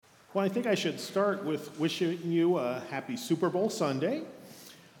Well, I think I should start with wishing you a happy Super Bowl Sunday,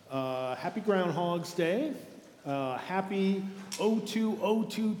 happy Groundhog's Day, happy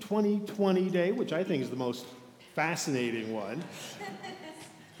 02/02/2020 Day, which I think is the most fascinating one,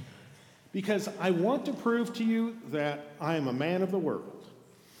 because I want to prove to you that I am a man of the world,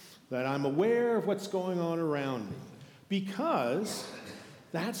 that I'm aware of what's going on around me, because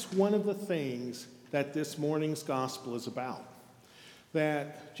that's one of the things that this morning's gospel is about.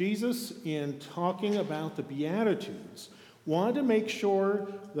 That Jesus, in talking about the Beatitudes, wanted to make sure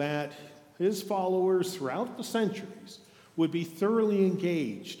that his followers throughout the centuries would be thoroughly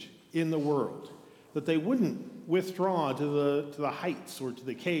engaged in the world, that they wouldn't withdraw to the heights or to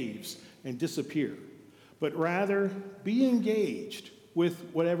the caves and disappear, but rather be engaged with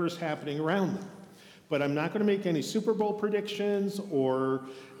whatever's happening around them. But I'm not going to make any Super Bowl predictions or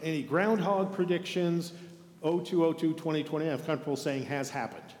any groundhog predictions. 02/02/2020, I'm comfortable saying has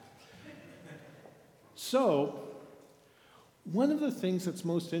happened. So, one of the things that's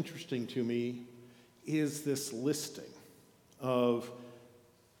most interesting to me is this listing of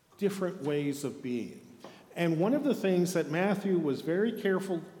different ways of being. And one of the things that Matthew was very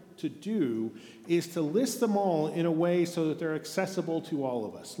careful to do is to list them all in a way so that they're accessible to all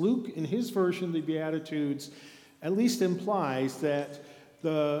of us. Luke, in his version of the Beatitudes, at least implies that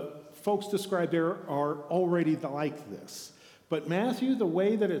the folks described there are already like this. But Matthew, the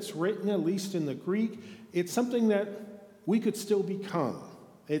way that it's written, at least in the Greek, it's something that we could still become.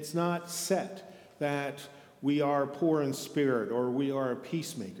 It's not set that we are poor in spirit or we are a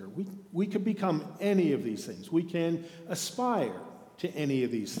peacemaker. We could become any of these things. We can aspire to any of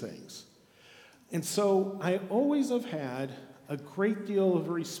these things. And so I always have had a great deal of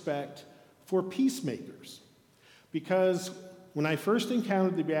respect for peacemakers, because when I first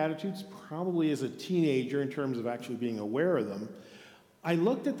encountered the Beatitudes, probably as a teenager in terms of actually being aware of them, I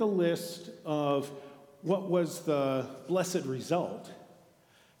looked at the list of what was the blessed result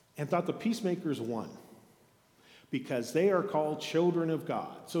and thought the peacemakers won, because they are called children of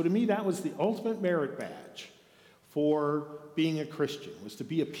God. So to me, that was the ultimate merit badge for being a Christian, was to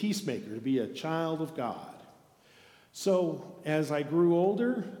be a peacemaker, to be a child of God. So as I grew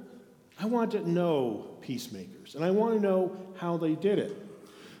older, I wanted to know peacemakers, and I want to know how they did it.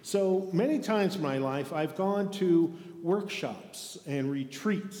 So many times in my life, I've gone to workshops and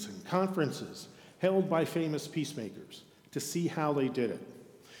retreats and conferences held by famous peacemakers to see how they did it.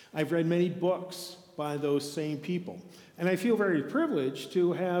 I've read many books by those same people, and I feel very privileged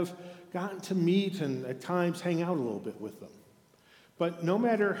to have gotten to meet and at times hang out a little bit with them. But no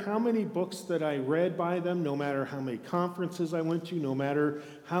matter how many books that I read by them, no matter how many conferences I went to, no matter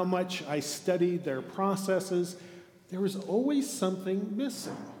how much I studied their processes, there was always something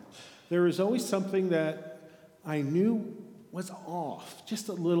missing. There was always something that I knew was off, just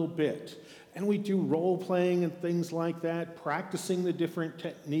a little bit. And we do role-playing and things like that, practicing the different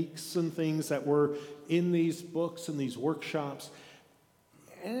techniques and things that were in these books and these workshops.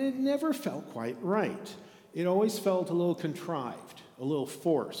 And it never felt quite right. It always felt a little contrived, a little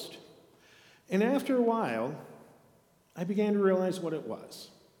forced. And after a while, I began to realize what it was.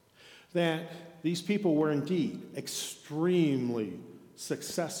 That these people were indeed extremely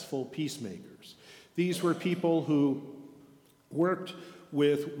successful peacemakers. These were people who worked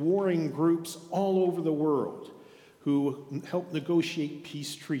with warring groups all over the world, who helped negotiate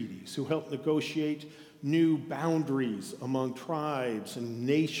peace treaties, who helped negotiate new boundaries among tribes and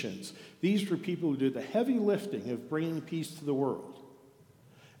nations. These were people who did the heavy lifting of bringing peace to the world.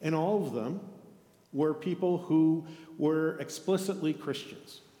 And all of them were people who were explicitly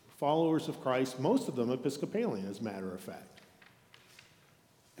Christians, followers of Christ, most of them Episcopalian, as a matter of fact.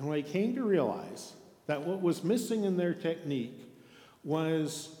 And when I came to realize that what was missing in their technique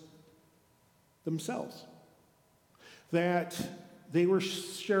was themselves, that they were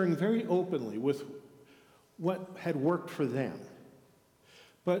sharing very openly with what had worked for them.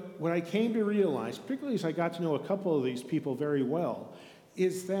 But what I came to realize, particularly as I got to know a couple of these people very well,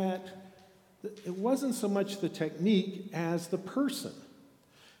 is that it wasn't so much the technique as the person.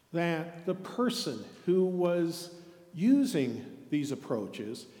 That the person who was using these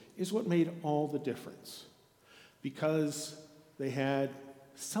approaches is what made all the difference. Because they had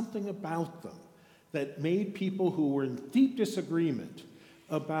something about them that made people who were in deep disagreement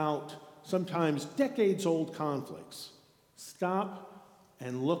about sometimes decades-old conflicts stop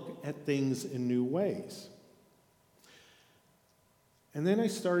and look at things in new ways. And then I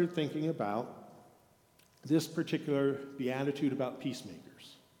started thinking about this particular beatitude about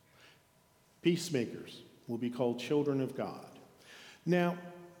peacemakers. Peacemakers will be called children of God. Now,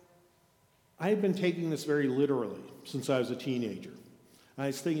 I've been taking this very literally since I was a teenager. I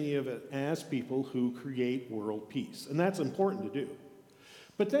was thinking of it as people who create world peace, and that's important to do.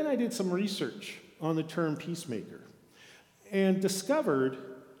 But then I did some research on the term peacemaker and discovered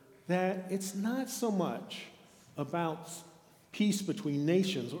that it's not so much about peace between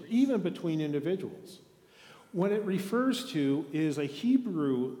nations or even between individuals. What it refers to is a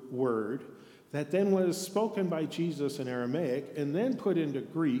Hebrew word that then was spoken by Jesus in Aramaic and then put into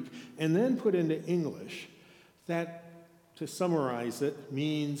Greek and then put into English that, to summarize it,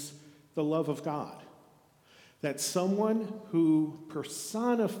 means the love of God. That someone who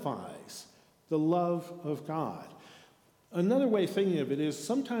personifies the love of God. Another way of thinking of it is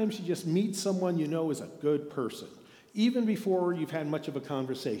sometimes you just meet someone you know is a good person. Even before you've had much of a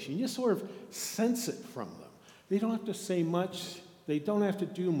conversation, you just sort of sense it from them. They don't have to say much, they don't have to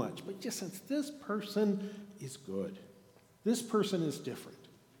do much, but just sense this person is good. This person is different.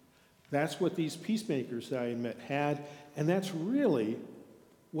 That's what these peacemakers that I met had, and that's really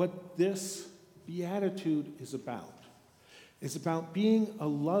what this beatitude is about. It's about being a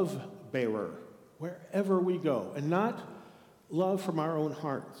love bearer wherever we go, and not love from our own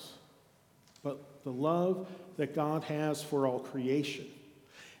hearts, but the love that God has for all creation.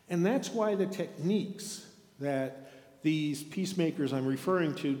 And that's why the techniques that these peacemakers I'm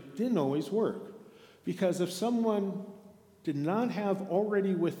referring to didn't always work. Because if someone did not have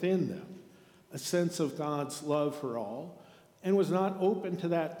already within them a sense of God's love for all, and was not open to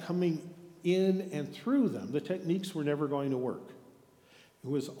that coming in and through them, the techniques were never going to work. It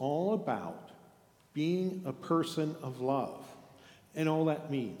was all about being a person of love, and all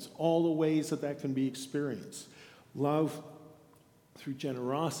that means, all the ways that that can be experienced. Love through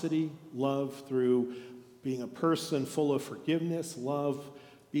generosity, love through being a person full of forgiveness, love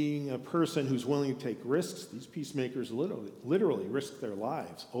being a person who's willing to take risks. These peacemakers literally risk their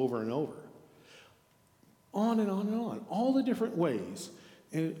lives over and over. On and on and on. All the different ways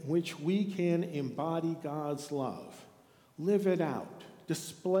in which we can embody God's love, live it out,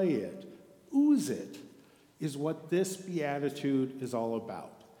 display it, ooze it, is what this beatitude is all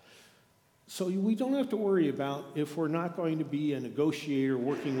about. So we don't have to worry about if we're not going to be a negotiator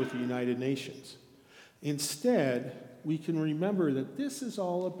working with the United Nations. Instead, we can remember that this is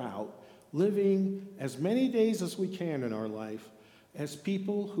all about living as many days as we can in our life as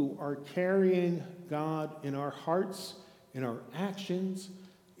people who are carrying God in our hearts, in our actions,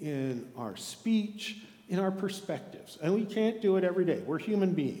 in our speech, in our perspectives. And we can't do it every day. We're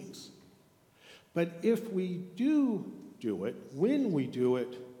human beings. But if we do it, when we do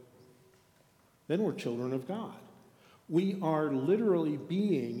it, then we're children of God. We are literally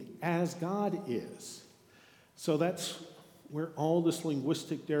being as God is. So that's where all this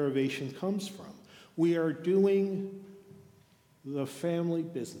linguistic derivation comes from. We are doing the family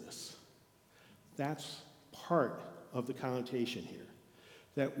business. That's part of the connotation here.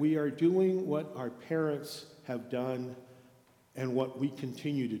 That we are doing what our parents have done and what we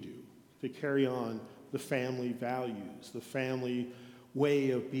continue to do, to carry on the family values, the family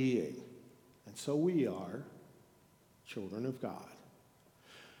way of being. And so we are children of God.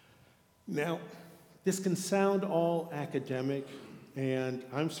 Now, this can sound all academic, and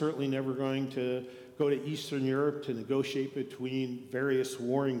I'm certainly never going to go to Eastern Europe to negotiate between various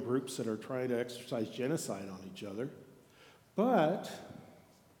warring groups that are trying to exercise genocide on each other. But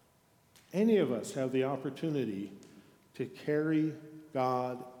any of us have the opportunity to carry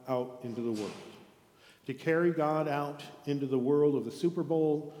God out into the world. To carry God out into the world of the Super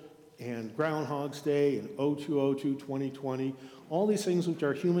Bowl and Groundhog's Day and 0202 2020, all these things which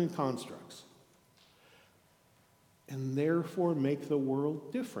are human constructs, and therefore make the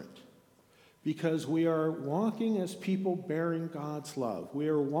world different. Because we are walking as people bearing God's love. We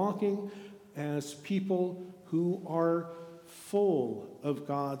are walking as people who are full of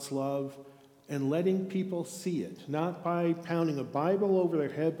God's love and letting people see it, not by pounding a Bible over their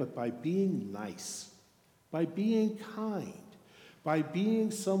head, but by being nice, by being kind, by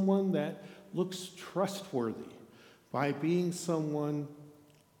being someone that looks trustworthy, by being someone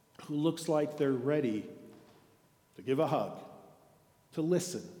who looks like they're ready to give a hug, to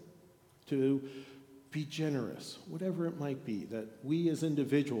listen, to be generous, whatever it might be that we as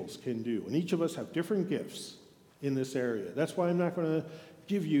individuals can do. And each of us have different gifts in this area. That's why I'm not going to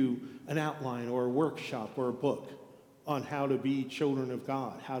give you an outline or a workshop or a book on how to be children of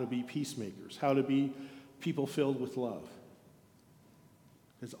God, how to be peacemakers, how to be people filled with love.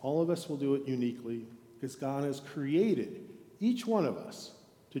 Because all of us will do it uniquely, because God has created each one of us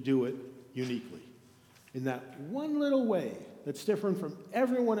to do it uniquely. In that one little way that's different from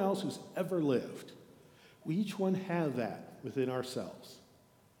everyone else who's ever lived. We each one have that within ourselves.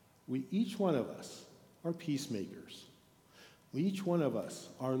 We, each one of us, are peacemakers. Each one of us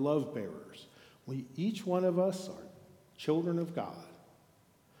are love bearers. Each one of us are children of God,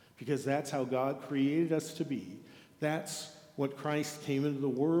 because that's how God created us to be. That's what Christ came into the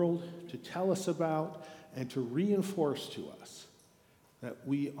world to tell us about and to reinforce to us, that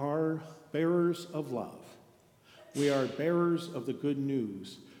we are bearers of love. We are bearers of the good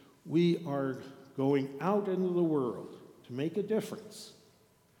news. We are going out into the world to make a difference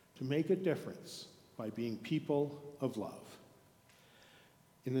by being people of love.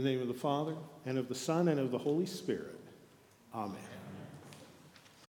 In the name of the Father, and of the Son, and of the Holy Spirit, amen.